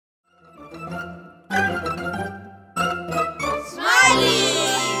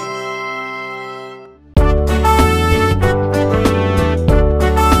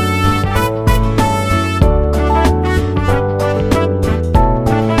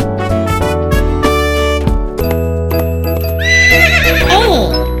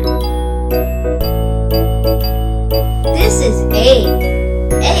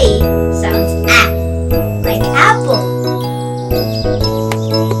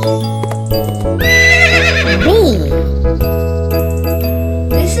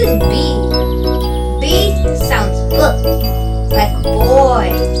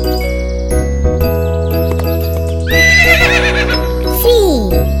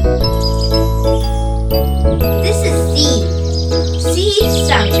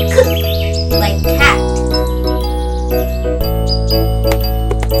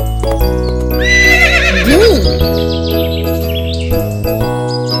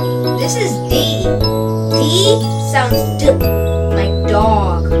sounds D, like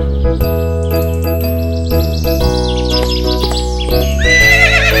dog.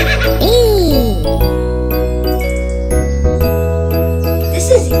 E. This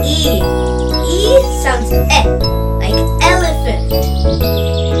is E. E sounds E, like elephant.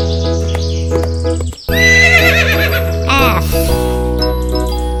 F.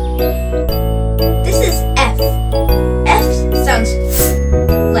 This is F. F sounds F,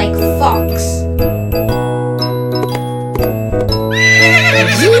 like fox.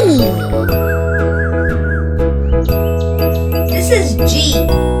 G. This is G.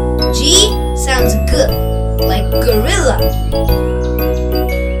 G sounds G, like gorilla.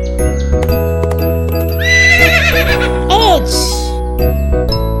 H.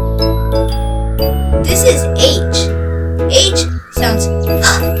 This is H. H sounds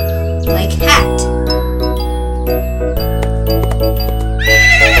like hat.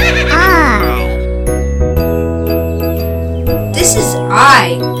 I. This is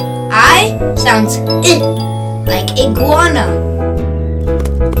I. I sounds like iguana.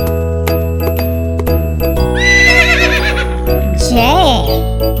 J.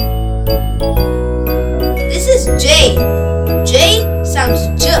 This is J. J sounds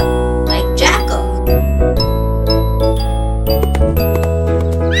J, like jackal.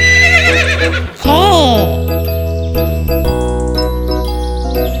 K.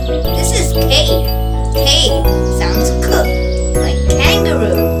 This is K. K sounds K, like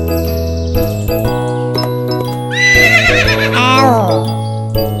kangaroo. L.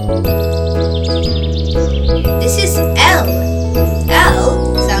 This is L. L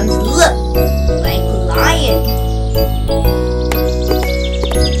sounds L, like lion.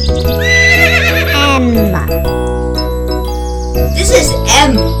 M. This is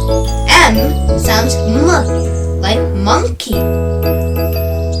M. M sounds M, like monkey.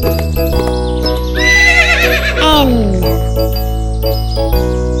 N.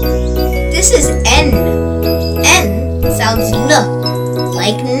 This is N. N sounds N,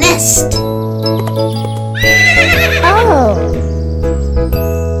 like nest. O.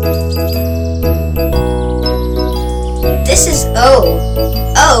 This is O.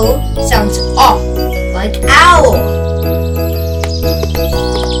 O sounds O, like owl.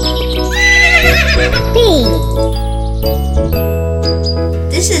 P.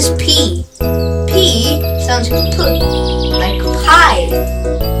 This is P. P sounds P, like pie.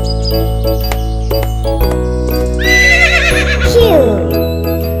 Q.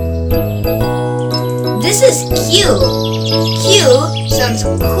 This is Q. Q sounds Q,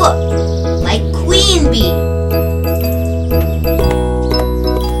 like queen bee.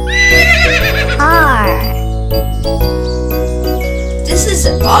 R. This is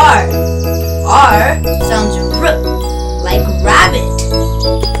R. R sounds R, like rabbit.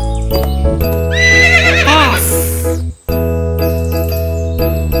 S.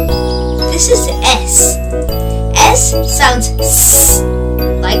 This is S. S sounds S,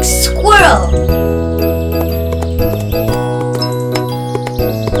 like squirrel.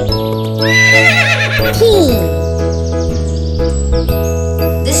 T.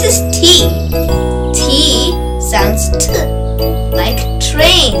 This is T. T sounds T, like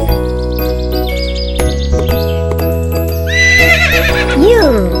train. U.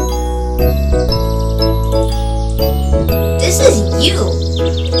 This is U.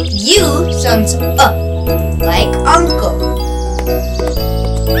 U sounds like uncle.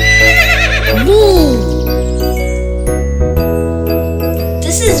 V.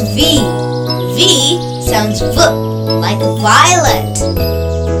 This is V. V sounds V, like violet.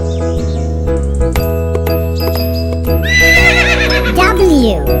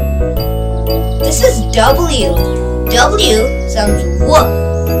 W. This is W. W sounds W,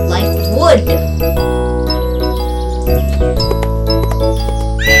 like wood.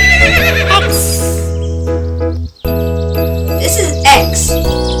 X. This is X.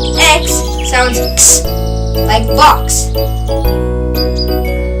 X sounds X, like box.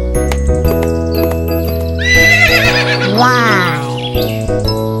 Y.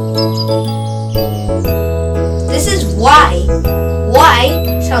 This is Y. Y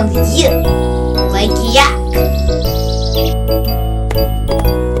sounds Y, like yak.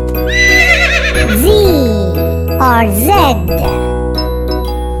 Z or Z.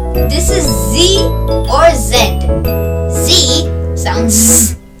 This is Z or Z. Z sounds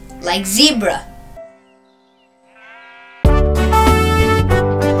Z, like zebra.